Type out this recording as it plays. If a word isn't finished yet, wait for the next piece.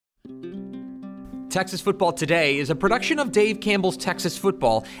Texas Football Today is a production of Dave Campbell's Texas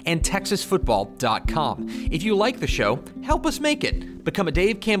Football and TexasFootball.com. If you like the show, help us make it. Become a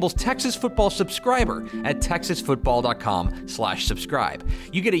Dave Campbell's Texas Football subscriber at TexasFootball.com/subscribe.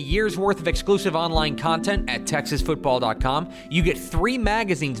 You get a year's worth of exclusive online content at TexasFootball.com. You get 3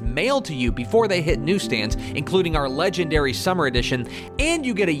 magazines mailed to you before they hit newsstands, including our legendary summer edition, and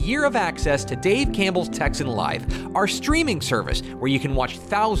you get a year of access to Dave Campbell's Texan Live, our streaming service where you can watch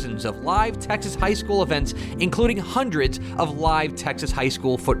thousands of live Texas high school events, including hundreds of live Texas high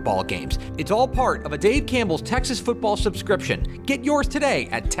school football games. It's all part of a Dave Campbell's Texas Football subscription. Get yours today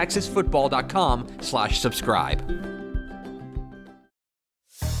at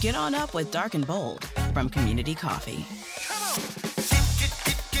TexasFootball.com/subscribe. Get on up with Dark and Bold from Community Coffee. Come on.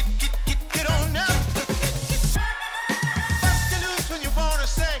 Get on up. Bust it loose when you want to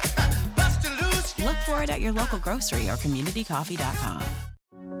say, bust it loose. Look for it at your local grocery or communitycoffee.com.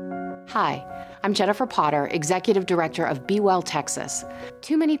 Hi, I'm Jennifer Potter, Executive Director of Be Well Texas.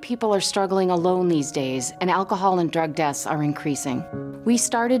 Too many people are struggling alone these days, and alcohol and drug deaths are increasing. We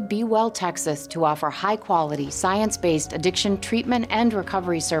started Be Well Texas to offer high-quality, science-based addiction treatment and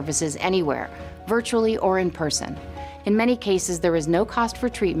recovery services anywhere, virtually or in person. In many cases, there is no cost for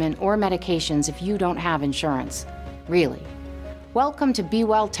treatment or medications if you don't have insurance. Really. Welcome to Be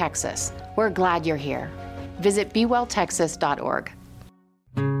Well Texas. We're glad you're here. Visit BeWellTexas.org.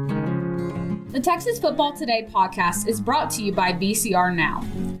 The Texas Football Today podcast is brought to you by VCR Now.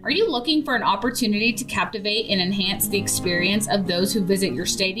 Are you looking for an opportunity to captivate and enhance the experience of those who visit your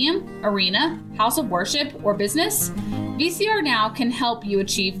stadium, arena, house of worship, or business? VCR Now can help you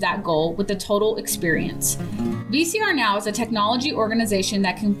achieve that goal with the total experience. VCR Now is a technology organization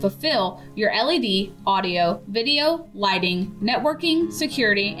that can fulfill your LED, audio, video, lighting, networking,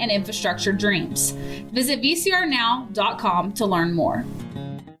 security, and infrastructure dreams. Visit VCRNow.com to learn more.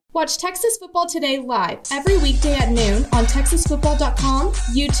 Watch Texas Football Today live every weekday at noon on TexasFootball.com,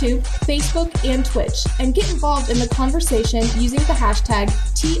 YouTube, Facebook, and Twitch, and get involved in the conversation using the hashtag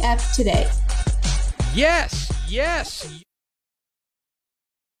TFToday. Yes.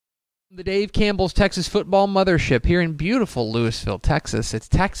 The Dave Campbell's Texas Football Mothership here in beautiful Lewisville, Texas. It's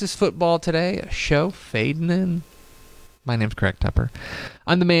Texas Football Today, a show fading in. My name's Craig Tupper.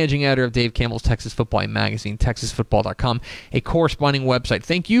 I'm the managing editor of Dave Campbell's Texas Football magazine, TexasFootball.com, a corresponding website.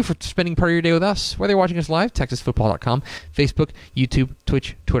 Thank you for spending part of your day with us, whether you're watching us live, TexasFootball.com, Facebook, YouTube,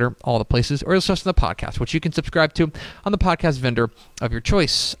 Twitch, Twitter, all the places, or listen to the podcast, which you can subscribe to on the podcast vendor of your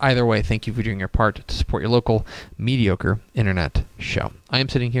choice. Either way, thank you for doing your part to support your local mediocre internet show. I am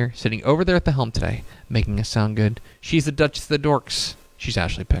sitting over there at the helm today, making us sound good. She's the Duchess of the Dorks. She's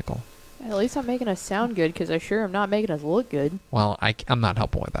Ashley Pickle. At least I'm making us sound good, because I sure am not making us look good. Well, I'm not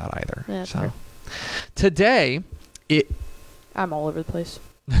helping with that either. Yeah, that's fair. Today, I'm all over the place.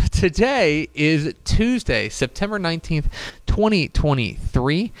 Today is Tuesday, September 19th,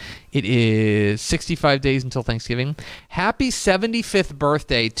 2023. It is 65 days until Thanksgiving. Happy 75th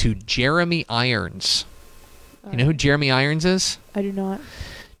birthday to Jeremy Irons. You know who Jeremy Irons is? I do not.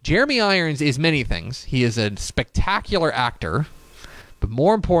 Jeremy Irons is many things. He is a spectacular actor, but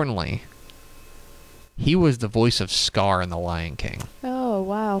more importantly, he was the voice of Scar in The Lion King. Oh,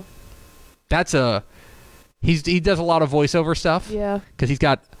 wow. He does a lot of voiceover stuff. Yeah. Because he's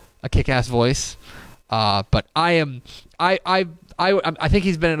got a kick-ass voice. But I think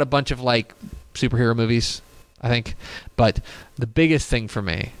he's been in a bunch of like superhero movies, I think. But the biggest thing for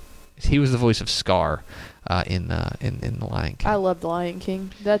me is he was the voice of Scar in The Lion King. I love The Lion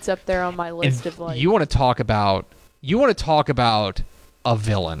King. That's up there on my list of like. You want to talk about a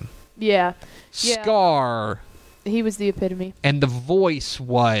villain. Yeah. Scar. He was the epitome. And the voice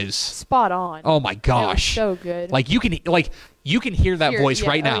was spot on. Oh my gosh. It was so good. Like you can hear that voice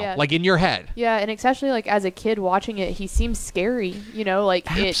right now, like in your head. Yeah, and especially like as a kid watching it, he seems scary,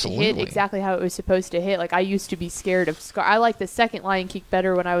 like Absolutely. It hit exactly how it was supposed to hit. Like I used to be scared of Scar. I like the second Lion King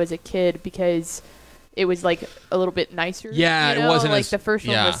better when I was a kid because it was like a little bit nicer. Yeah, it wasn't like as, the first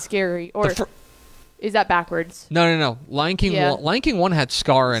one was scary. Or is that backwards? No. Lion King 1 had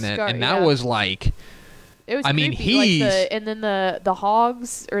Scar in it, and that was like. It was creepy. He's and then the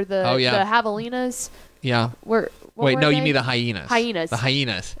hogs or the javelinas. Yeah. What Wait, were no, they? you mean the hyenas. The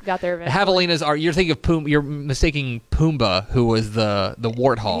hyenas. Got there eventually. The javelinas you're thinking of Pumbaa. You're mistaking Pumbaa, who was the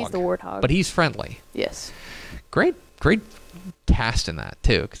warthog. He's the warthog. But he's friendly. Yes. Great cast in that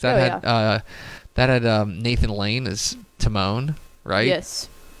too, because that had Nathan Lane as Timon, right? Yes.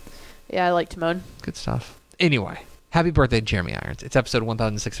 Yeah, I like Timon. Good stuff. Anyway. Happy birthday, Jeremy Irons. It's episode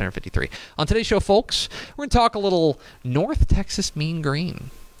 1653. On today's show, folks, we're going to talk a little North Texas Mean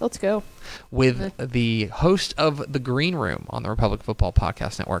Green. Let's go. With the host of The Green Room on the Republic Football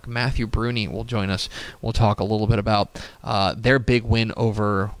Podcast Network, Matthew Brune, will join us. We'll talk a little bit about their big win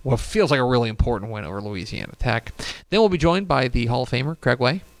over what feels like a really important win over Louisiana Tech. Then we'll be joined by the Hall of Famer, Craig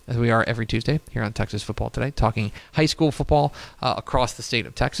Way, as we are every Tuesday here on Texas Football Today, talking high school football across the state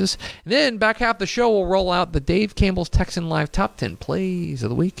of Texas. And then back half the show, we'll roll out the Dave Campbell's Texan Live Top 10 Plays of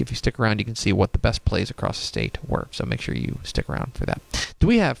the Week. If you stick around, you can see what the best plays across the state were. So make sure you stick around for that. Do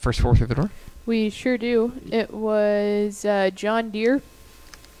we have first four through the door? We sure do. It was John Deere,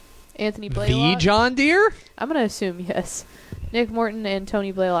 Anthony Blaylock. The John Deere? I'm going to assume yes. Nick Morton and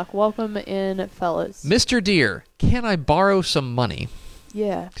Tony Blaylock. Welcome in, fellas. Mr. Deere, can I borrow some money?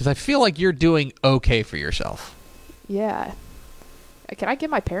 Yeah. Because I feel like you're doing okay for yourself. Yeah. Can I get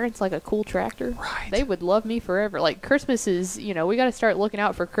my parents like a cool tractor? Right. They would love me forever. Like Christmas is, we got to start looking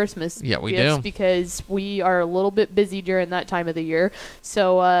out for Christmas Yeah, we gifts do. because we are a little bit busy during that time of the year.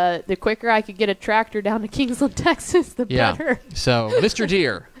 So the quicker I could get a tractor down to Kingsland, Texas, the better. So, Mr.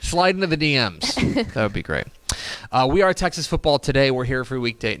 Deere, slide into the DMs. That would be great. We are Texas Football Today. We're here every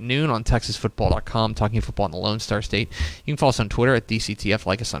weekday at noon on TexasFootball.com, talking football in the Lone Star State. You can follow us on Twitter at DCTF,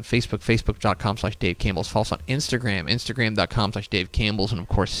 like us on Facebook, Facebook.com/Dave Campbell's. Follow us on Instagram, Instagram.com/Dave Campbell's, and of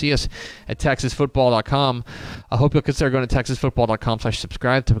course, see us at TexasFootball.com. I hope you'll consider going to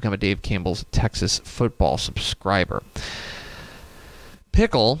TexasFootball.com/subscribe to become a Dave Campbell's Texas Football subscriber.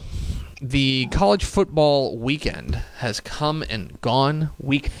 Pickle. The college football weekend has come and gone.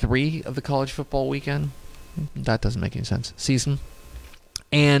 Week 3 of the college football weekend. That doesn't make any sense. Season.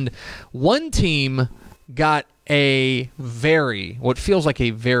 And one team got what feels like a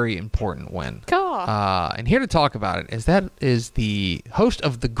very important win. And here to talk about it is the host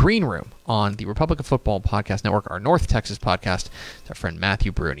of The Green Room on the Republic of Football Podcast Network, our North Texas podcast. It's our friend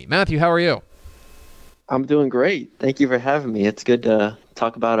Matthew Brune. Matthew, how are you? I'm doing great. Thank you for having me. It's good to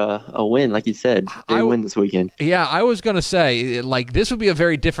talk about a win, like you said. Big win this weekend. Yeah, I was going to say, like, this would be a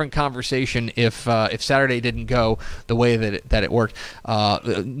very different conversation if Saturday didn't go the way that it worked.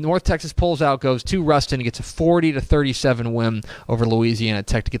 North Texas pulls out, goes to Ruston, gets a 40-37 win over Louisiana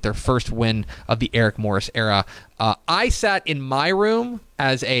Tech to get their first win of the Eric Morris era. I sat in my room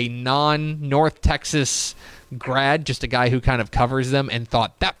as a non-North Texas grad, just a guy who kind of covers them, and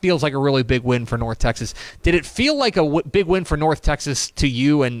thought that feels like a really big win for North Texas. Did it feel like a big win for North Texas to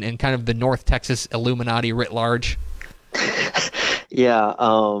you and kind of the North Texas Illuminati writ large? Yeah,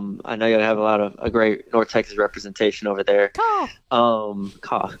 I know you have a great North Texas representation over there. But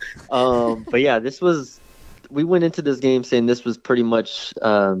yeah, we went into this game saying this was pretty much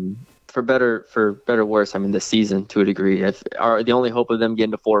for better or worse, I mean, this season to a degree. The only hope of them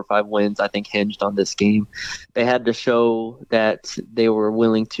getting to 4 or 5 wins, I think, hinged on this game. They had to show that they were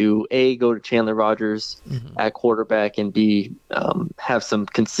willing to A, go to Chandler Rogers at quarterback, and B, have some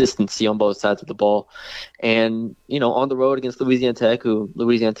consistency on both sides of the ball. And, on the road against Louisiana Tech,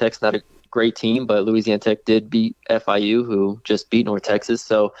 Louisiana Tech's not a great team, but Louisiana Tech did beat FIU, who just beat North Texas.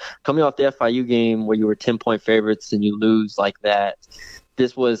 So coming off the FIU game where you were 10-point favorites and you lose like that,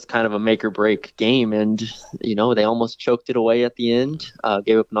 this was kind of a make or break game, and they almost choked it away at the end.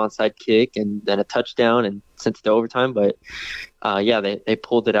 Gave up an onside kick and then a touchdown and sent it to overtime. But they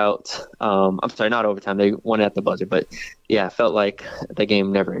pulled it out. I'm sorry, not overtime. They won at the buzzer. But yeah, it felt like the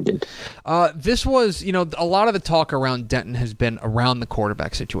game never ended. This was, a lot of the talk around Denton has been around the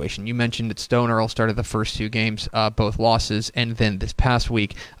quarterback situation. You mentioned that Stone Earl started the first 2 games, both losses, and then this past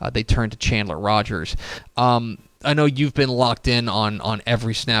week they turned to Chandler Rogers. I know you've been locked in on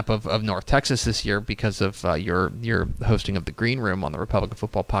every snap of North Texas this year because of your hosting of The Green Room on the Republic of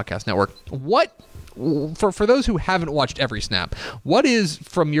Football Podcast Network. What, for those who haven't watched every snap, what is,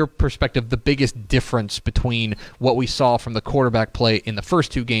 from your perspective, the biggest difference between what we saw from the quarterback play in the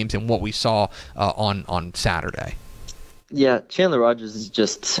first 2 games and what we saw on Saturday? Yeah, Chandler Rogers is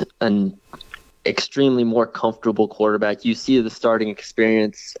just an extremely more comfortable quarterback. You see the starting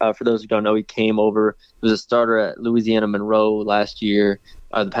experience. For those who don't know, he came over. He was a starter at Louisiana Monroe last year,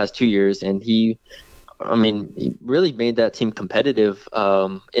 the past 2 years, and he really made that team competitive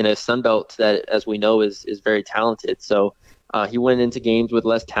in a Sun Belt that, as we know, is very talented. So he went into games with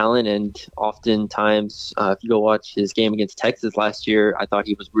less talent, and oftentimes, if you go watch his game against Texas last year, I thought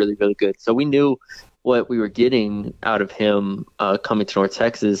he was really, really good. So we knew what we were getting out of him coming to North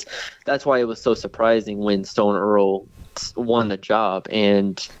Texas. That's why it was so surprising when Stone Earl won the job,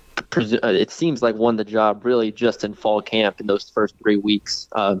 and it seems like won the job really just in fall camp in those first 3 weeks.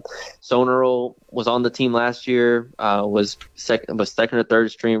 Stone Earl was on the team last year, was second or third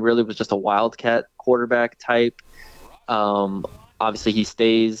string, really was just a wildcat quarterback type. Obviously he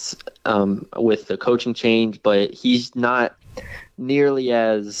stays with the coaching change, but he's not nearly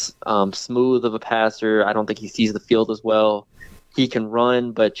as smooth of a passer. I don't think he sees the field as well. He can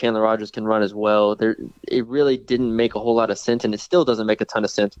run, but Chandler Rogers can run as well. It really didn't make a whole lot of sense, and it still doesn't make a ton of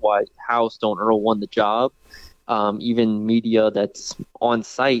sense why Howe, Stone, Earl won the job. Even media that's on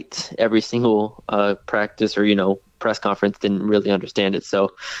site every single practice or, press conference didn't really understand it.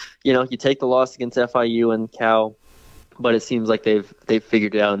 So, you take the loss against FIU and Cal, but it seems like they've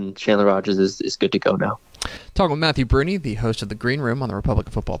figured it out, and Chandler Rogers is good to go now. Talking with Matthew Brune, the host of the Green Room on the Republic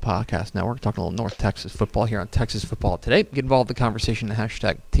of Football Podcast Network, talking a little North Texas football here on Texas Football Today. Get involved in the conversation, the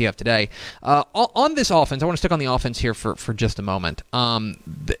hashtag TF Today. On this offense, I want to stick on the offense here for just a moment.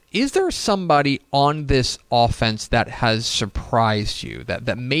 Is there somebody on this offense that has surprised you,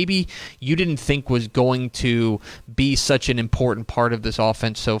 that maybe you didn't think was going to be such an important part of this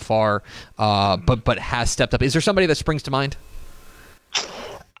offense so far, but has stepped up? Is there somebody that springs to mind?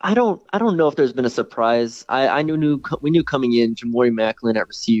 I don't know if there's been a surprise. We knew coming in Jamori Macklin at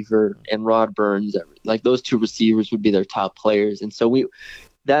receiver and Rod Burns, like those two receivers would be their top players. And so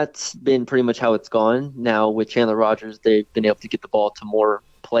that's been pretty much how it's gone. Now with Chandler Rogers, they've been able to get the ball to more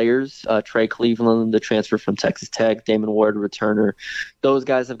players. Trey Cleveland, the transfer from Texas Tech, Damon Ward, returner. Those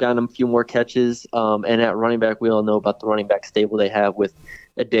guys have gotten a few more catches. And at running back, we all know about the running back stable they have with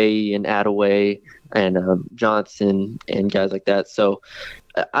Adai and Attaway and Johnson and guys like that. So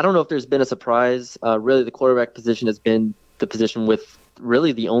I don't know if there's been a surprise. Really, the quarterback position has been the position with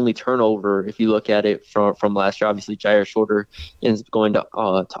really the only turnover if you look at it from last year. Obviously, Jair Shorter is going to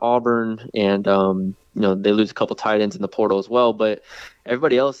Auburn, and they lose a couple tight ends in the portal as well. But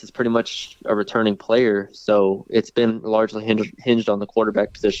everybody else is pretty much a returning player, so it's been largely hinged on the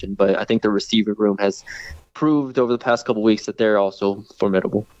quarterback position. But I think the receiver room has proved over the past couple weeks that they're also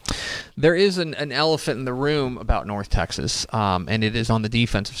formidable. There is an elephant in the room about North Texas, and it is on the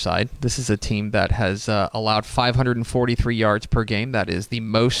defensive side. This is a team that has allowed 543 yards per game. That is the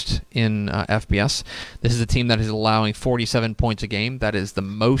most in FBS. This is a team that is allowing 47 points a game. That is the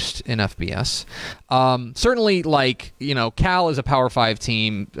most in FBS. Certainly, Cal is a Power 5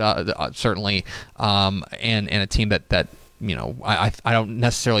 team, certainly, and a team that I don't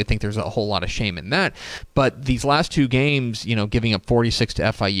necessarily think there's a whole lot of shame in that. But these last two games, giving up 46 to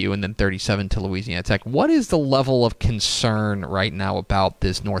FIU and then 37 to Louisiana Tech, what is the level of concern right now about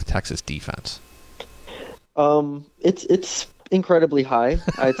this North Texas defense? It's incredibly high,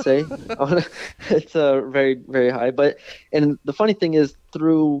 I'd say. It's very, very high. And the funny thing is,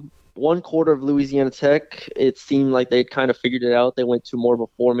 through one quarter of Louisiana Tech, it seemed like they'd kind of figured it out. They went to more of a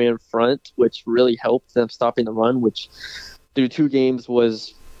four-man front, which really helped them stopping the run, which through two games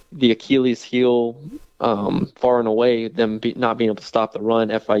was the Achilles heel far and away, them not being able to stop the run.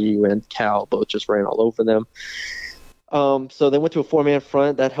 FIU and Cal both just ran all over them. So they went to a four-man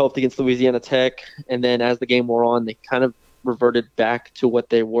front. That helped against Louisiana Tech. And then as the game wore on, they kind of reverted back to what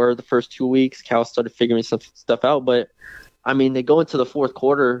they were the first 2 weeks. Cal started figuring some stuff out, but they go into the fourth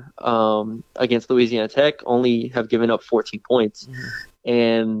quarter against Louisiana Tech, only have given up 14 points. Mm-hmm.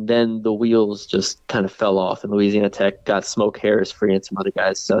 And then the wheels just kind of fell off, and Louisiana Tech got Smoke Harris free and some other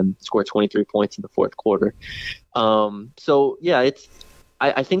guys scored 23 points in the fourth quarter. I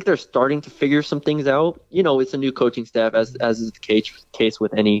think they're starting to figure some things out. It's a new coaching staff, as is the case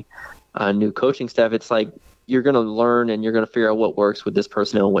with any new coaching staff. It's like you're going to learn and you're going to figure out what works with this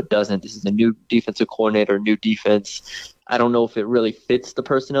personnel and what doesn't. This is a new defensive coordinator, new defense. I don't know if it really fits the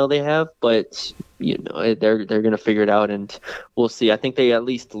personnel they have, but they're going to figure it out, and we'll see. I think they at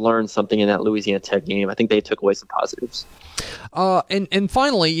least learned something in that Louisiana Tech game. I think they took away some positives. And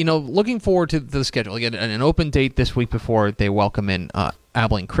finally, looking forward to the schedule. Again, an open date this week before they welcome in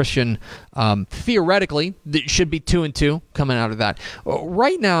Abilene Christian. Theoretically, it should be 2-2 coming out of that.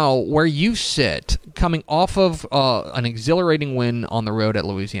 Right now, where you sit, coming off of an exhilarating win on the road at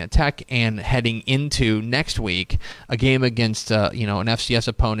Louisiana Tech and heading into next week, a game against an FCS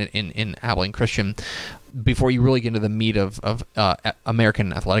opponent in Abilene Christian, before you really get into the meat of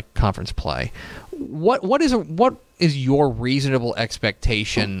American Athletic Conference play, what is your reasonable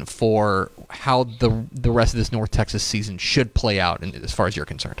expectation for how the rest of this North Texas season should play out, as far as you're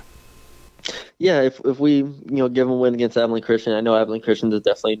concerned? Yeah, if we give them a win against Abilene Christian, I know Abilene Christian is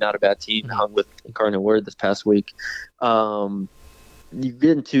definitely not a bad team. Hung with Incarnate Word this past week. You get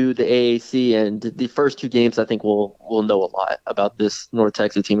into the AAC, and the first two games, I think we'll know a lot about this North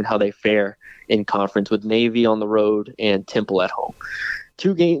Texas team and how they fare in conference, with Navy on the road and Temple at home.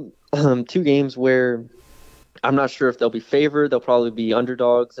 Two games where I'm not sure if they'll be favored. They'll probably be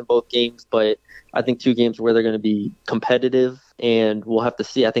underdogs in both games, but I think two games where they're going to be competitive, and we'll have to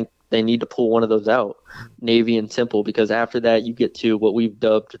see. I think they need to pull one of those out, Navy and Temple, because after that you get to what we've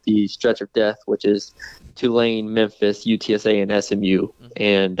dubbed the stretch of death, which is Tulane, Memphis, UTSA, and SMU.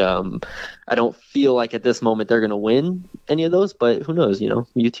 And I don't feel like at this moment they're going to win any of those, but who knows?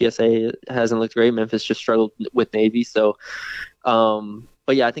 UTSA hasn't looked great. Memphis just struggled with Navy. So,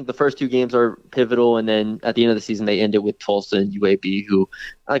 but yeah, I think the first two games are pivotal, and then at the end of the season they end it with Tulsa and UAB, who,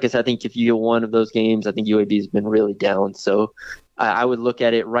 like I said, I think if you get one of those games, I think UAB has been really down. So I would look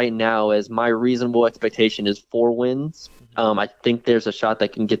at it right now as my reasonable expectation is 4 wins. I think there's a shot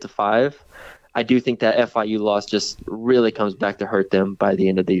that can get to 5. I do think that FIU loss just really comes back to hurt them by the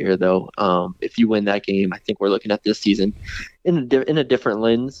end of the year, though. If you win that game, I think we're looking at this season in a different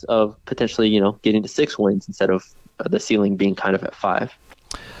lens of potentially, getting to 6 wins instead of the ceiling being kind of at 5.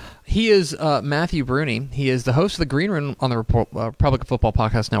 He is Matthew Brune. He is the host of the Green Room on the Republic Football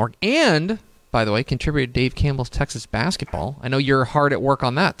Podcast Network, and, by the way, contributed to Dave Campbell's Texas Basketball. I know you're hard at work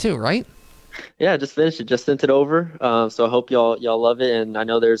on that too, right? Yeah, just finished it. Just sent it over. So I hope y'all love it. And I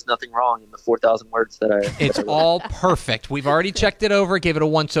know there's nothing wrong in the 4,000 words that I. It's all perfect. We've already checked it over, gave it a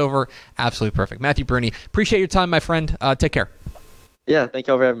once over. Absolutely perfect. Matthew Brune, appreciate your time, my friend. Take care. Yeah, thank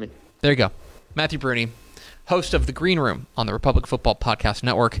y'all for having me. There you go, Matthew Brune, host of the Green Room on the Republic Football Podcast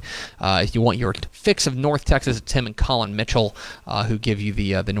Network. If you want your fix of North Texas, Tim and Colin Mitchell, who give you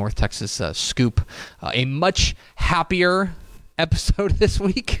the North Texas scoop. A much happier episode this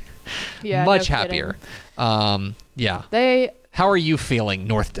week. Yeah, much no happier. Yeah. How are you feeling,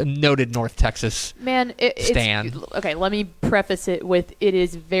 noted North Texas Man, stan? Okay, let me preface it with it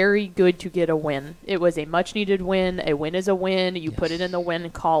is very good to get a win. It was a much-needed win. A win is a win. You put it in the win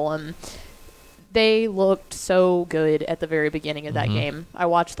column. They looked so good at the very beginning of that game. I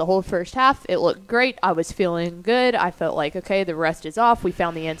watched the whole first half. It looked great. I was feeling good. I felt like, okay, the rest is off. We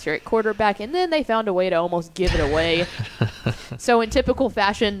found the answer at quarterback, and then they found a way to almost give it away. So in typical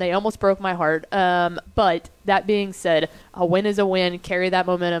fashion, they almost broke my heart. But that being said, a win is a win. Carry that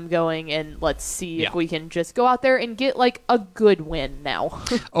momentum going, and let's see if we can just go out there and get like a good win now.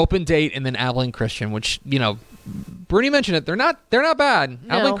 Open Date and then Abilene Christian, which, Bruni mentioned it. They're not bad.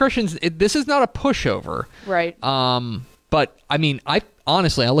 No. Abilene Christian's. This is not a pushover, right? But I mean, I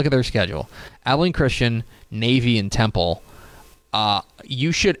look at their schedule: Abilene Christian, Navy, and Temple.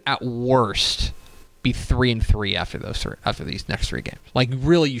 You should at worst be 3-3 after these next 3 games. Like,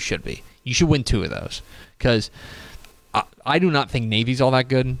 really, you should be. You should win 2 of those because I do not think Navy's all that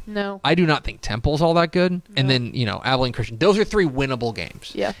good. No. I do not think Temple's all that good. No. And then Abilene Christian. Those are 3 winnable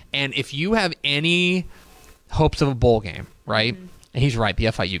games. Yeah. And if you have any hopes of a bowl game, right? Mm-hmm. And he's right. The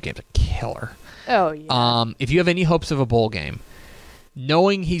FIU game's a killer. Oh, yeah. If you have any hopes of a bowl game,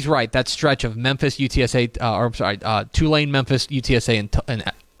 knowing he's right, that stretch of Memphis, UTSA, Tulane, Memphis, UTSA,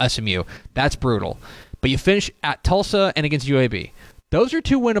 and SMU, that's brutal. But you finish at Tulsa and against UAB. Those are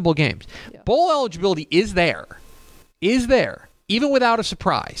 2 winnable games. Yeah. Bowl eligibility is there, even without a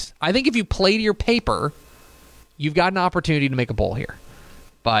surprise. I think if you play to your paper, you've got an opportunity to make a bowl here.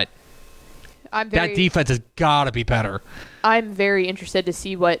 But that defense has got to be better. I'm very interested to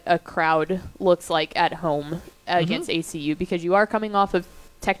see what a crowd looks like at home against ACU because you are coming off of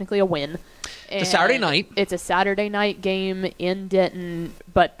technically a win. It's a Saturday night. It's a Saturday night game in Denton,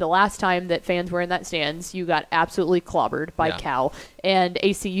 but the last time that fans were in that stands, you got absolutely clobbered by Cal. And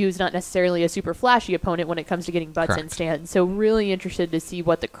ACU is not necessarily a super flashy opponent when it comes to getting butts in stands. So really interested to see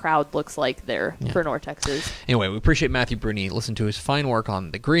what the crowd looks like there for North Texas. Anyway, we appreciate Matthew Brune. Listen to his fine work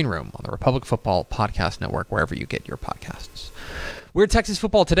on the Green Room on the Republic Football Podcast Network, wherever you get your podcasts. We're Texas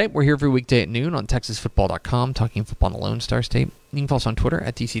Football Today. We're here every weekday at noon on TexasFootball.com, talking football in the Lone Star State. You can follow us on Twitter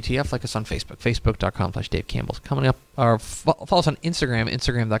at DCTF, like us on Facebook, Facebook.com/Dave Campbell's. Coming up, or follow us on Instagram,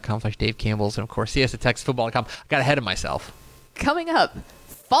 Instagram.com/Dave Campbell's, and of course, CS at TexasFootball.com. I got ahead of myself. Coming up,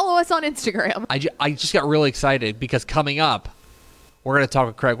 follow us on Instagram. I just got really excited because coming up, we're going to talk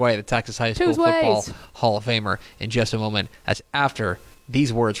with Craig Way, the Texas High School Football Hall of Famer, in just a moment. That's after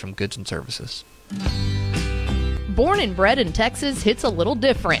these words from Goods and Services. Born and bred in Texas hits a little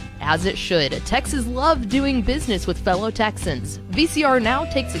different, as it should. Texas loves doing business with fellow Texans. VCR Now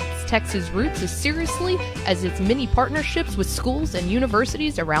takes its Texas roots as seriously as its many partnerships with schools and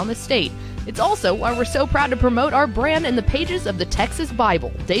universities around the state. It's also why we're so proud to promote our brand in the pages of the Texas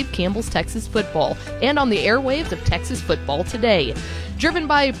Bible, Dave Campbell's Texas Football, and on the airwaves of Texas Football Today. Driven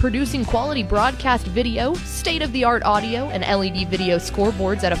by producing quality broadcast video, state-of-the-art audio, and LED video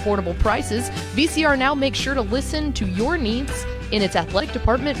scoreboards at affordable prices, VCR Now makes sure to listen to your needs in its athletic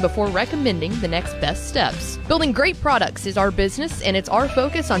department before recommending the next best steps. Building great products is our business, and it's our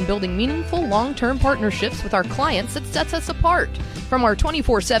focus on building meaningful, long-term partnerships with our clients that sets us apart. From our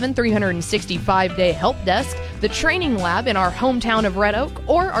 24/7, 365-day help desk, the training lab in our hometown of Red Oak,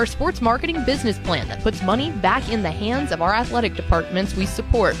 or our sports marketing business plan that puts money back in the hands of our athletic departments we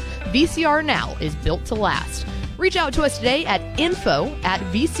support, VCR Now is built to last. Reach out to us today at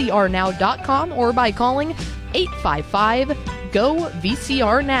info@vcrnow.com or by calling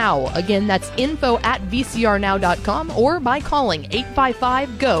 855-GO-VCR-NOW. Again, that's info@vcrnow.com or by calling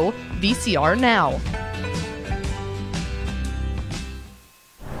 855-GO-VCR-NOW.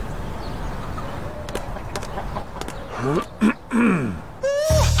 I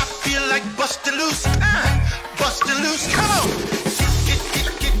feel like bustin' loose, bustin' loose. Come on,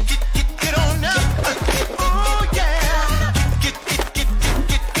 get on up. Oh yeah, get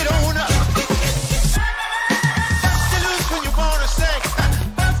on up. Bustin' loose when you wanna sing.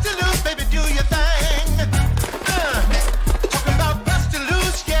 Bustin' loose, baby, do your thing. Talking about bustin'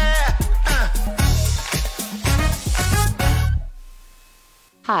 loose, yeah.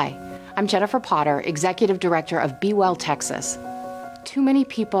 Hi, I'm Jennifer Potter, Executive Director of Be Well Texas. Too many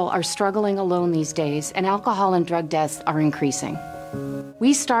people are struggling alone these days, and alcohol and drug deaths are increasing.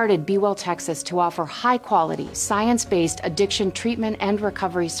 We started Be Well Texas to offer high-quality, science-based addiction treatment and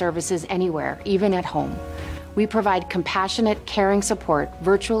recovery services anywhere, even at home. We provide compassionate, caring support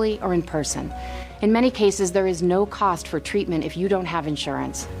virtually or in person. In many cases, there is no cost for treatment if you don't have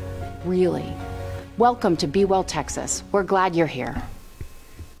insurance. Really. Welcome to Be Well Texas. We're glad you're here.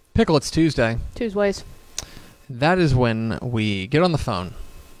 Pickle, it's Tuesday. Tuesdays. That is when we get on the phone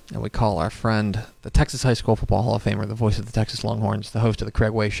and we call our friend, the Texas High School Football Hall of Famer, the voice of the Texas Longhorns, the host of the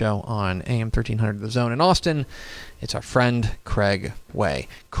Craig Way Show on AM 1300 The Zone in Austin. It's our friend, Craig Way.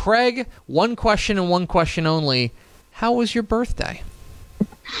 Craig, one question and one question only. How was your birthday?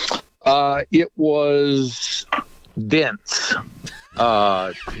 It was dense,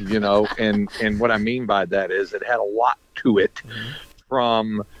 and what I mean by that is it had a lot to it,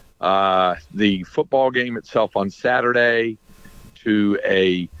 from the football game itself on Saturday to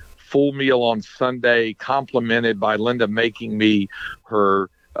a full meal on Sunday, complemented by Linda making me her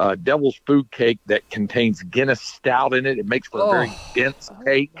devil's food cake that contains Guinness Stout in it. It makes for a very dense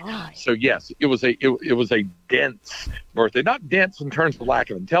cake. So yes, it was a dense birthday. Not dense in terms of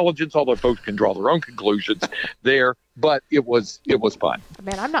lack of intelligence, although folks can draw their own conclusions there. But it was fun.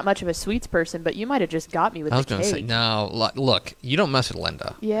 Man, I'm not much of a sweets person, but you might have just got me with the cake. I was going to say, no, look, you don't mess with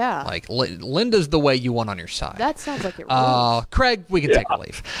Linda. Yeah. Like, Linda's the way you want on your side. That sounds like it rules. Craig, we can take a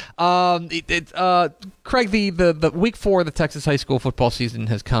leave. Craig, the week 4 of the Texas high school football season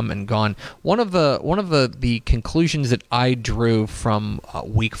has come and gone. One of the conclusions that I drew from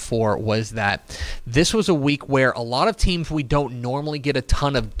week 4 was that this was a week where a lot of teams we don't normally get a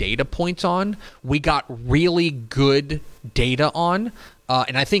ton of data points on, we got really good data on,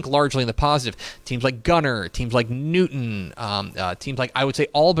 and I think largely in the positive. Teams like Gunner, teams like Newton, teams like, I would say,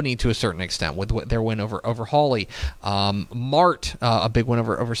 Albany to a certain extent with their win over Hawley, Mart, a big win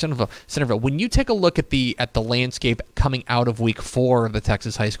over Centerville. When you take a look at the landscape coming out of week 4 of the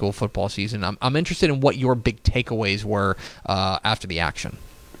Texas high school football season, I'm interested in what your big takeaways were after the action.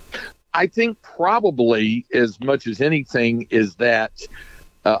 I think probably as much as anything is that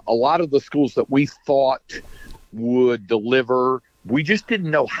a lot of the schools that we thought would deliver, we just didn't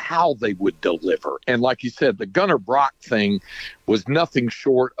know how they would deliver. And like you said, the Gunnar Brock thing was nothing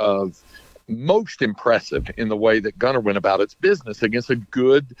short of most impressive in the way that Gunnar went about its business against a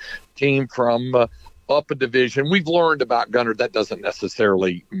good team from up a division. We've learned about Gunnar that doesn't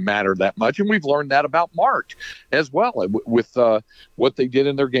necessarily matter that much, and we've learned that about Mart as well with what they did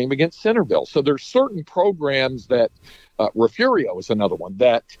in their game against Centerville. So there's certain programs that Refugio is another one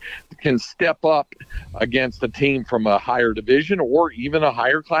that can step up against a team from a higher division or even a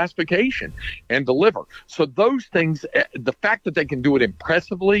higher classification and deliver. So those things, the fact that they can do it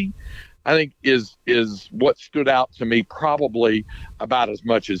impressively, I think is what stood out to me probably about as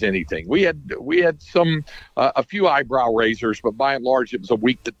much as anything. We had some a few eyebrow raisers, but by and large, it was a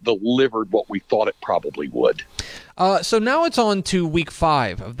week that delivered what we thought it probably would. So now it's on to week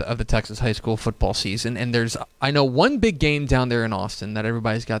 5 of the Texas high school football season, and there's, I know, one big game down there in Austin that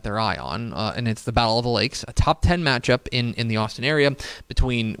everybody's got their eye on, and it's the Battle of the Lakes, a top 10 matchup in the Austin area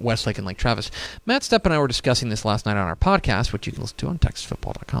between Westlake and Lake Travis. Matt Stepp and I were discussing this last night on our podcast, which you can listen to on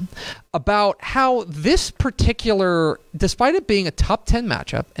TexasFootball.com, about how this particular, despite it being a top 10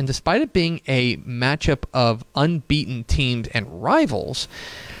 matchup, and despite it being a matchup of unbeaten teams and rivals,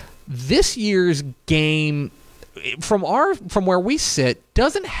 this year's game from where we sit,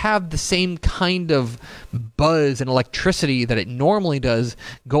 doesn't have the same kind of buzz and electricity that it normally does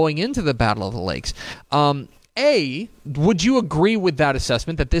going into the Battle of the Lakes. Would you agree with that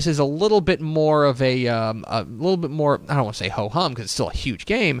assessment that this is a little bit more of a little bit more, I don't want to say ho-hum because it's still a huge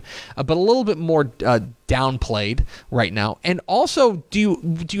game, but a little bit more downplayed right now? And also,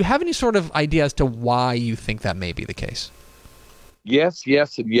 do you have any sort of idea as to why you think that may be the case? Yes,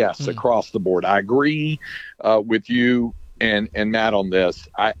 and yes, across the board. I agree with you and Matt on this.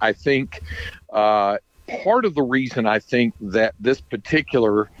 I think part of the reason I think that this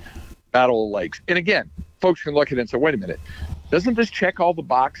particular Battle of Lakes, and again, folks can look at it and say, wait a minute, doesn't this check all the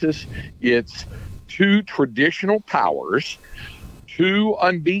boxes? It's two traditional powers, two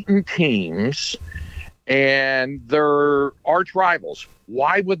unbeaten teams, and they're arch rivals.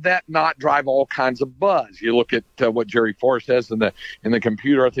 Why would that not drive all kinds of buzz? You look at what Jerry Forrest says in the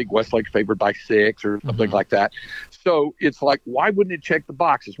computer. I think Westlake's favored by 6 or something like that. So it's like, why wouldn't it check the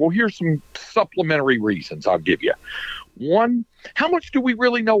boxes? Well, here's some supplementary reasons I'll give you. One, how much do we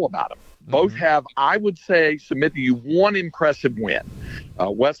really know about them? Both have, I would say, submit to you one impressive win.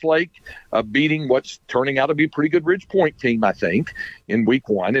 Westlake beating what's turning out to be a pretty good Ridge Point team, I think, in week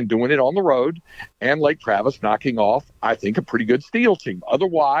 1 and doing it on the road. And Lake Travis knocking off, I think, a pretty good Steel team.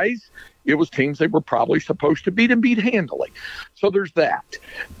 Otherwise, it was teams they were probably supposed to beat and beat handily. So there's that.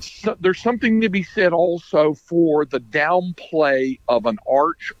 So there's something to be said also for the downplay of an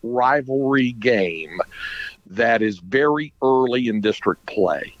arch rivalry game that is very early in district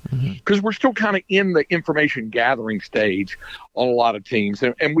play, because we're still kind of in the information gathering stage on a lot of teams,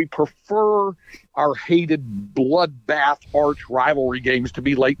 and we prefer our hated bloodbath arch rivalry games to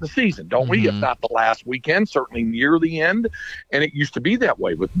be late in the season, don't we? If not the last weekend, certainly near the end. And it used to be that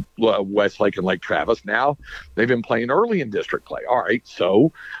way with Westlake and Lake Travis. Now they've been playing early in district play. All right,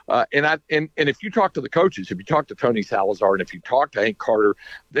 so and if you talk to the coaches, if you talk to Tony Salazar, and if you talk to Hank Carter,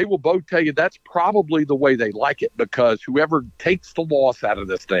 they will both tell you that's probably the way they like it, because whoever takes the loss out of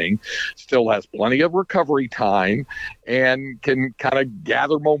this thing still has plenty of recovery time and can kind of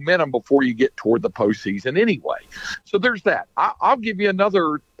gather momentum before you get toward the postseason anyway. So there's that. I'll give you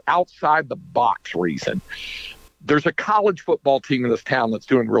another outside the box reason. There's a college football team in this town that's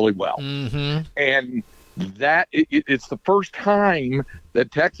doing really well. And that it's the first time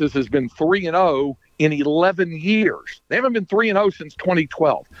that Texas has been 3-0 in 11 years. They haven't been 3-0 since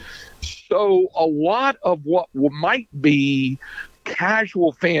 2012. So a lot of what might be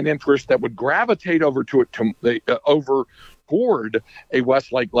casual fan interest that would gravitate over to it over toward a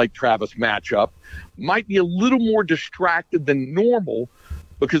Westlake Lake Travis matchup might be a little more distracted than normal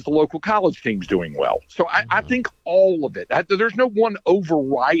because the local college team's doing well. So I think all of it. There's no one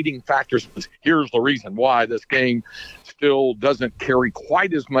overriding factor. Here's the reason why this game still doesn't carry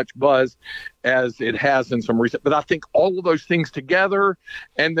quite as much buzz as it has in some recent. But I think all of those things together,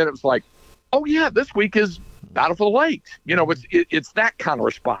 and then it was like, oh yeah, this week is Battle for the Lakes. You know, it's that kind of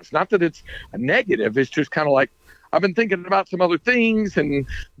response. Not that it's a negative. It's just kind of like, I've been thinking about some other things, and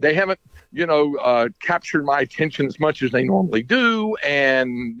they haven't, captured my attention as much as they normally do.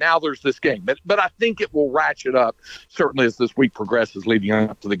 And now there's this game. But I think it will ratchet up, certainly as this week progresses, leading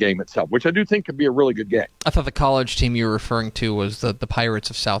up to the game itself, which I do think could be a really good game. I thought the college team you were referring to was the Pirates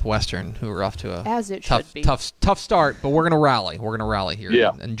of Southwestern, who are off to a tough start, but we're going to rally. We're going to rally here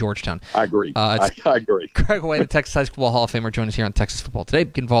in Georgetown. I agree. I agree. Craig Way, the Texas High School Hall of Famer, join us here on Texas Football Today.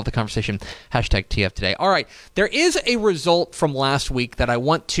 Get involved in the conversation, #TF Today. All right, there is a result from last week that I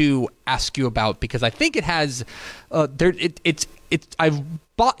want to ask you about, because I think it has it's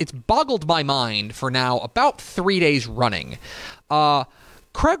boggled my mind for now about 3 days running.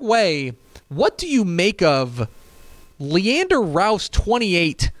 Craig Way, what do you make of Leander Rouse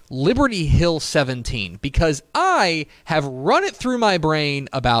 28, Liberty Hill 17? Because I have run it through my brain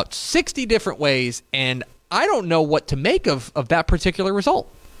about 60 different ways, and I don't know what to make of that particular result.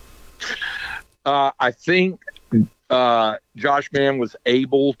 I think Josh Mann was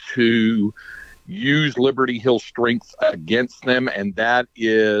able to use Liberty Hill's strength against them, and that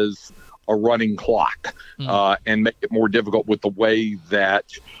is a running clock, and make it more difficult with the way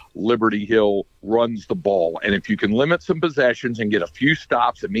that Liberty Hill runs the ball. And if you can limit some possessions and get a few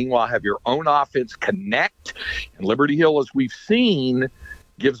stops, and meanwhile have your own offense connect, and Liberty Hill, as we've seen,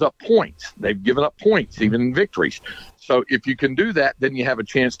 gives up points. They've given up points, even in victories. So if you can do that, then you have a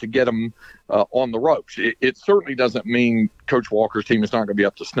chance to get them on the ropes. It certainly doesn't mean Coach Walker's team is not going to be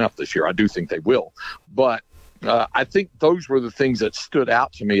up to snuff this year. I do think they will. But I think those were the things that stood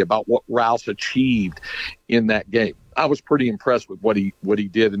out to me about what Rouse achieved in that game. I was pretty impressed with what he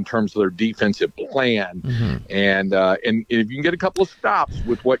did in terms of their defensive plan, and if you can get a couple of stops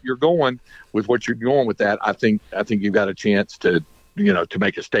with what you're going with that, I think you've got a chance to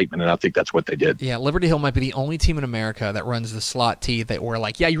make a statement, and I think that's what they did. Yeah, Liberty Hill might be the only team in America that runs the slot T that we're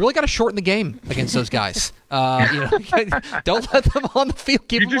like, yeah, you really got to shorten the game against those guys. Don't let them on the field.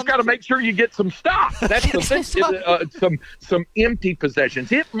 You just got to make sure you get some stops. That's the thing. Some empty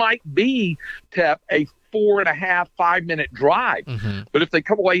possessions. It might be, Tep, a 4.5, 5-minute drive. But if they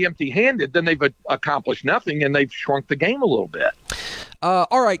come away empty-handed, then they've accomplished nothing, and they've shrunk the game a little bit.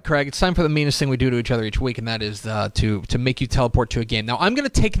 All right, Craig, it's time for the meanest thing we do to each other each week, and that is to make you teleport to a game. Now, I'm going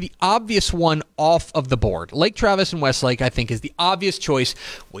to take the obvious one off of the board. Lake Travis and Westlake, I think, is the obvious choice.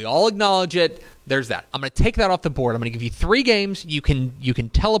 We all acknowledge it. There's that. I'm going to take that off the board. I'm going to give you 3 games. You can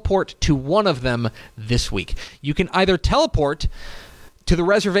teleport to one of them this week. You can either teleport to the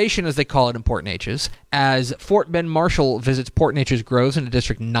reservation, as they call it in Port Neches, as Fort Bend Marshall visits Port Neches Groves in a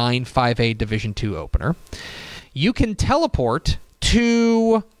District 9 5A Division II opener. You can teleport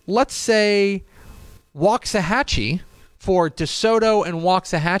to, let's say, Waxahachie for DeSoto and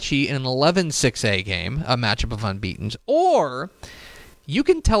Waxahachie in an 11-6A game, a matchup of unbeatens. Or you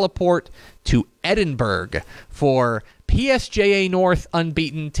can teleport to Edinburgh for PSJA North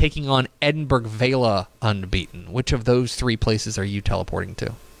unbeaten taking on Edinburgh Vela unbeaten. Which of those 3 places are you teleporting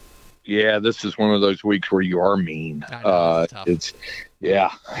to? Yeah, this is one of those weeks where you are mean. I know, it's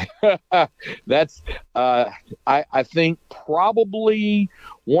that's I think probably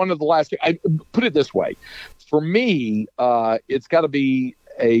one of the last. I put it this way, for me, it's got to be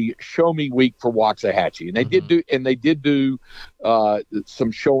a show me week for Waxahachie, and they did do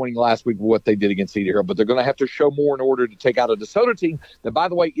some showing last week of what they did against Cedar Hill, but they're going to have to show more in order to take out a DeSoto team that, by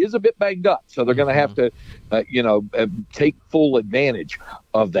the way, is a bit banged up, so they're going to have to take full advantage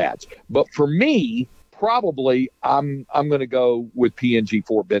of that. But for me, probably I'm going to go with PNG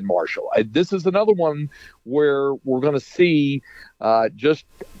Fort Bend Marshall. This is another one where we're going to see just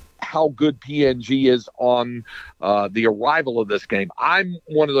how good PNG is on the arrival of this game. I'm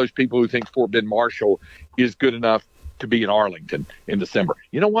one of those people who thinks Fort Bend Marshall is good enough to be in Arlington in December.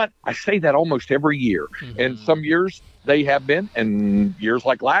 You know what? I say that almost every year. And some years they have been, and years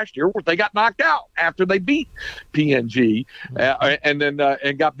like last year where they got knocked out after they beat PNG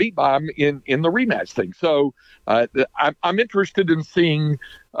and got beat by them in the rematch thing. So I'm interested in seeing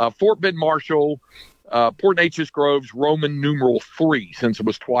Fort Bend Marshall, Port Neches Groves, Roman numeral 3, since it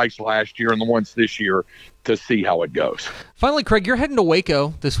was twice last year and the once this year, to see how it goes. Finally, Craig, you're heading to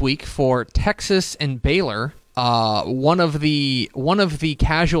Waco this week for Texas and Baylor. One of the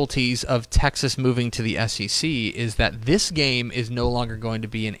casualties of Texas moving to the SEC is that this game is no longer going to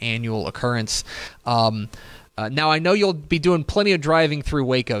be an annual occurrence. Now, I know you'll be doing plenty of driving through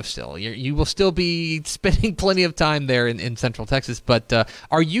Waco still. You will still be spending plenty of time there in Central Texas, but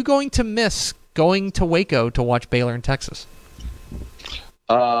are you going to miss going to Waco to watch Baylor in Texas?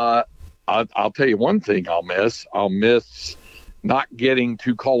 I'll tell you one thing I'll miss. I'll miss not getting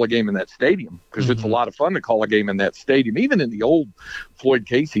to call a game in that stadium, because it's a lot of fun to call a game in that stadium. Even in the old Floyd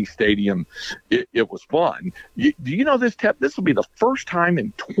Casey Stadium, it was fun. Do you know this, Tep? This will be the first time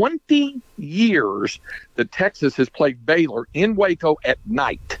in 20 years that Texas has played Baylor in Waco at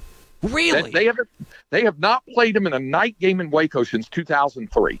night. Really? They have not played them in a night game in Waco since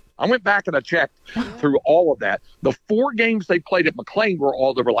 2003. I went back and I checked through all of that. The 4 games they played at McLean were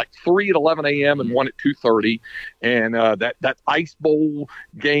like 3 at 11 a.m. and 1 at 2:30. And that Ice Bowl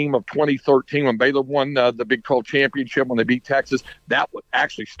game of 2013 when Baylor won the Big 12 championship when they beat Texas, that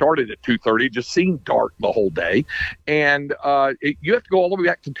actually started at 2:30. It just seemed dark the whole day. And you have to go all the way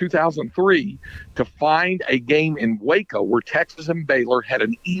back to 2003 to find a game in Waco where Texas and Baylor had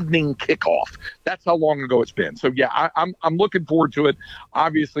an evening kickoff. That's how long ago it's been. So, yeah, I'm looking forward to it.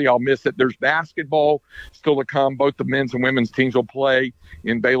 Obviously, I'll miss it. There's basketball still to come. Both the men's and women's teams will play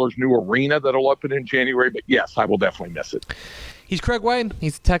in Baylor's new arena that'll open in January. But, yes, I will definitely miss it. He's Craig White.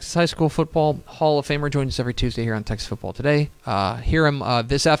 He's the Texas High School Football Hall of Famer. Joins us every Tuesday here on Texas Football Today. Hear him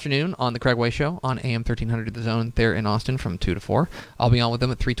this afternoon on the Craig White Show on AM 1300 The Zone there in Austin from 2 to 4. I'll be on with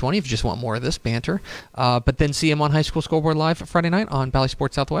him at 3:20 if you just want more of this banter. But then see him on High School Scoreboard Live Friday night on Valley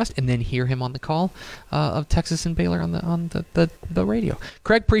Sports Southwest, and then hear him on the call of Texas and Baylor on the radio.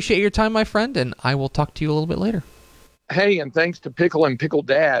 Craig, appreciate your time, my friend, and I will talk to you a little bit later. Hey, and thanks to Pickle and Pickle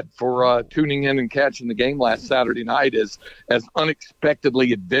Dad for tuning in and catching the game last Saturday night as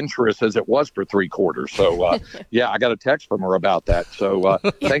unexpectedly adventurous as it was for 3 quarters. So, yeah, I got a text from her about that. So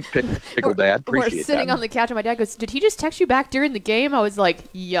thanks, Pickle Dad. Appreciate We're sitting that. on the couch, and my dad goes, "Did he just text you back during the game?" I was like,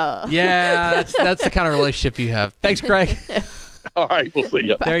 "Yeah." Yeah, that's the kind of relationship you have. Thanks, Craig. All right, we'll see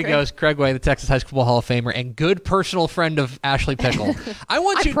you. There he goes, Craig Way, the Texas High School Football Hall of Famer and good personal friend of Ashley Pickle. I'm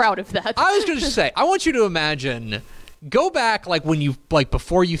proud of that. I was going to say, I want you to imagine, go back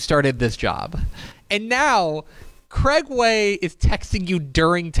before you started this job, and now Craig Way is texting you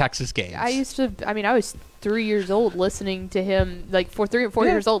during Texas games. I was 3 years old listening to him, like 4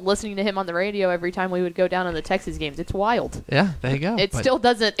 years old listening to him on the radio every time we would go down on the Texas games. It's wild. Yeah, there you go. It still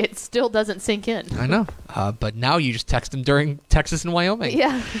doesn't sink in. I know. But now you just text him during Texas and Wyoming.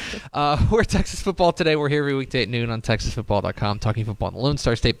 Yeah. We're Texas Football Today. We're here every weekday at noon on TexasFootball.com, talking football in the Lone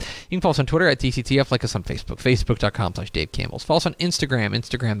Star State. You can follow us on Twitter at TCTF, like us on Facebook, Facebook.com/Dave Campbell's. Follow us on Instagram,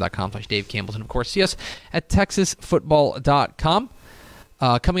 Instagram.com/Dave Campbell's. And, of course, see us at TexasFootball.com.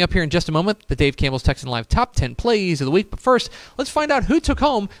 Coming up here in just a moment, the Dave Campbell's Texan Live Top 10 Plays of the Week. But first, let's find out who took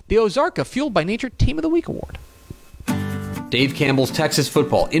home the Ozarka Fueled by Nature Team of the Week Award. Dave Campbell's Texas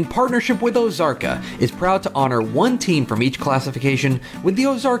Football, in partnership with Ozarka, is proud to honor one team from each classification with the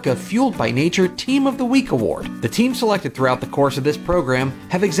Ozarka Fueled by Nature Team of the Week Award. The teams selected throughout the course of this program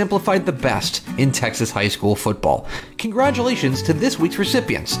have exemplified the best in Texas high school football. Congratulations to this week's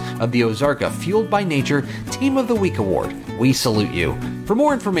recipients of the Ozarka Fueled by Nature Team of the Week Award. We salute you. For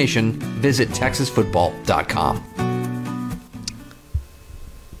more information, visit TexasFootball.com.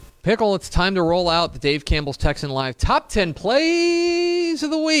 Pickle, it's time to roll out the Dave Campbell's Texan Live Top 10 Plays of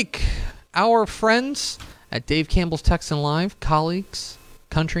the Week. Our friends at Dave Campbell's Texan Live, colleagues,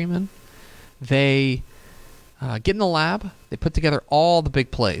 countrymen, they get in the lab. They put together all the big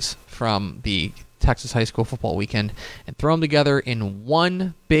plays from the Texas high school football weekend and throw them together in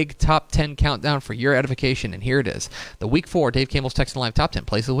one big top 10 countdown for your edification. And here it is, the Week 4 Dave Campbell's Texan Live Top 10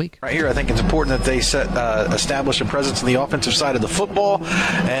 Plays of the Week. Right here, I think it's important that they establish a presence on the offensive side of the football,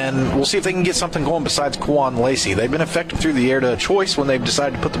 and we'll see if they can get something going besides Quan Lacey. They've been effective through the air to choice when they've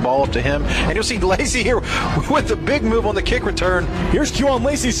decided to put the ball up to him, and you'll see Lacey here with the big move on the kick return. Here's Quan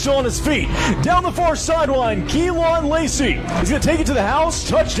Lacey still on his feet. Down the far sideline, Keelan Lacey. He's going to take it to the house.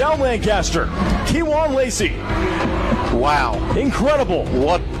 Touchdown, Lancaster. Keelan Lacey. Wow. Incredible.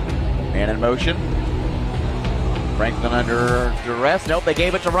 What? Man in motion. Franklin under duress. Nope, they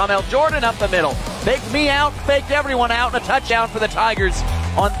gave it to Ramel Jordan up the middle. Faked me out, faked everyone out, and a touchdown for the Tigers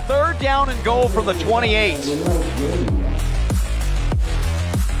on 3rd down and goal from the 28.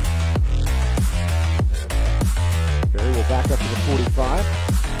 Barry will back up to the 45.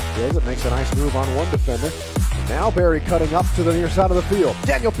 Does it, makes a nice move on one defender. Now Barry cutting up to the near side of the field.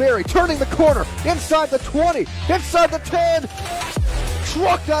 Daniel Barry turning the corner, inside the 20, inside the 10.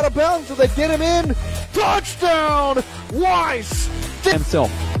 Trucked out of bounds, so they get him in. Touchdown! Weiss!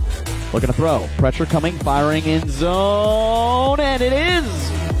 Himself looking to throw. Pressure coming, firing in zone, and it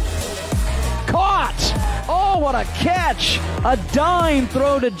is caught! Oh, what a catch! A dime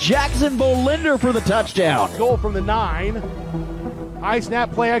throw to Jackson Bolinder for the touchdown. Goal from the 9. High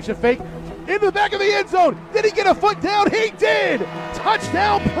snap, play action fake. Into the back of the end zone. Did he get a foot down? He did!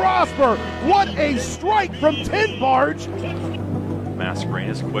 Touchdown, Prosper! What a strike from 10 Barge!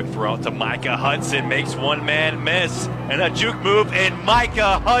 Mascarena's quick throw out to Micah Hudson, makes one man miss, and a juke move, and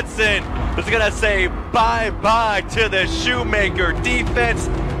Micah Hudson is going to say bye-bye to the Shoemaker defense.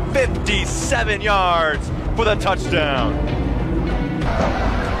 57 yards for the touchdown.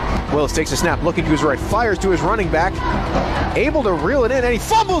 Willis takes a snap, looking to his right, fires to his running back, able to reel it in, and he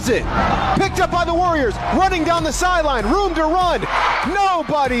fumbles it. Picked up by the Warriors, running down the sideline, room to run.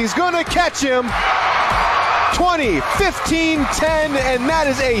 Nobody's gonna catch him. 20, 15, 10, and that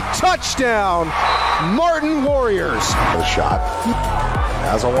is a touchdown. Martin Warriors. The shot.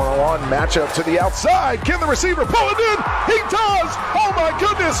 As a one-on-one matchup to the outside. Can the receiver pull it in? He does! Oh my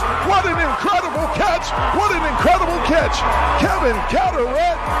goodness! What an incredible catch! What an incredible catch! Kevin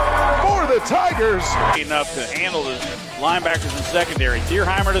Carteret for the Tigers. Enough to handle the linebackers in secondary.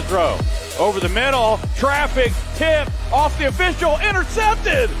 Deerheimer to throw. Over the middle. Traffic. Tip. Off the official.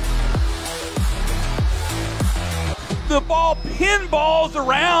 Intercepted! The ball pinballs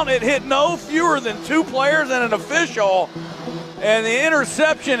around. It hit no fewer than 2 players and an official. And the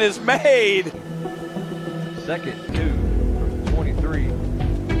interception is made. 2nd, 2, 23.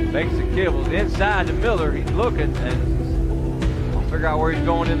 Makes the kibbles inside to Miller. He's looking and I'll figure out where he's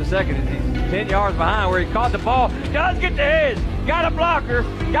going in the second. He's 10 yards behind where he caught the ball. Does get the edge. Got a blocker.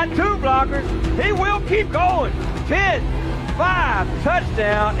 Got 2 blockers. He will keep going. 10, 5,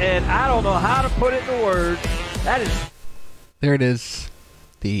 touchdown. And I don't know how to put it into words. That is There it is.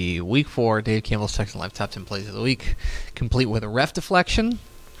 The Week 4 Dave Campbell's Texan Live Top 10 Plays of the Week, complete with a ref deflection,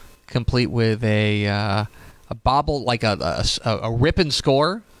 complete with a bobble, like a rip and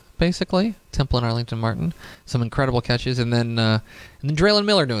score, basically. Temple and Arlington Martin, some incredible catches, and then Draylon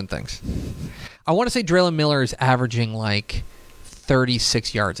Miller doing things. I want to say Draylon Miller is averaging like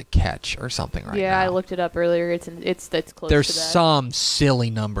 36 yards a catch or something right now. Yeah, I looked it up earlier. It's close There's to that. some silly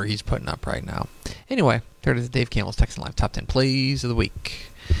number he's putting up right now. Anyway, there it is, Dave Campbell's Texan Live Top 10 Plays of the Week.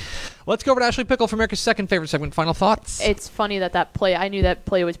 Let's go over to Ashley Pickle for America's second favorite segment. Final thoughts? It's funny that play, I knew that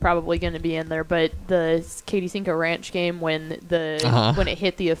play was probably going to be in there, but the Katy Cinco Ranch game when it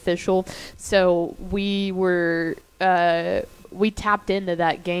hit the official, so we tapped into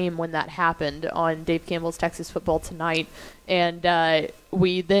that game when that happened on Dave Campbell's Texas Football Tonight, and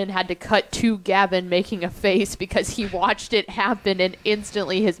we then had to cut to Gavin making a face because he watched it happen, and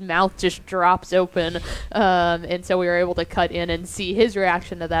instantly his mouth just drops open, and so we were able to cut in and see his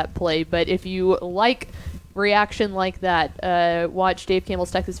reaction to that play. But if you like reaction like that, watch Dave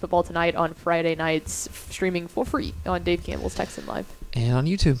Campbell's Texas Football Tonight on Friday nights, streaming for free on Dave Campbell's Texan Live. And on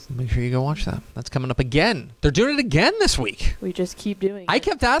YouTube. Make sure you go watch that. That's coming up again. They're doing it again this week. We just keep doing it. I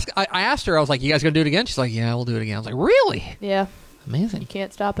kept asking. I asked her. I was like, "You guys gonna do it again?" She's like, "Yeah, we'll do it again." I was like, "Really?" Yeah. Amazing. You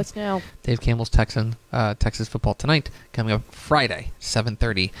can't stop us now. Dave Campbell's Texas Football Tonight, coming up Friday,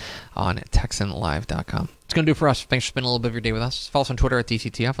 7:30 on TexanLive.com. It's going to do for us. Thanks for spending a little bit of your day with us. Follow us on Twitter at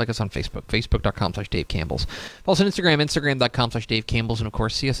DCTF. Like us on Facebook, Facebook.com/Dave Campbell's. Follow us on Instagram, Instagram.com/Dave Campbell's. And, of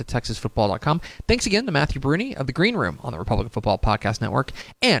course, see us at TexasFootball.com. Thanks again to Matthew Brune of the Green Room on the Republican Football Podcast Network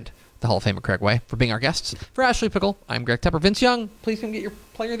and the Hall of Famer Craig Way for being our guests. For Ashley Pickle, I'm Greg Tepper. Vince Young, please come get your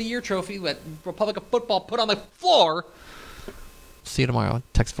Player of the Year trophy that Republican Football put on the floor. See you tomorrow on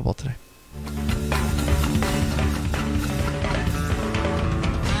Texas Football Today.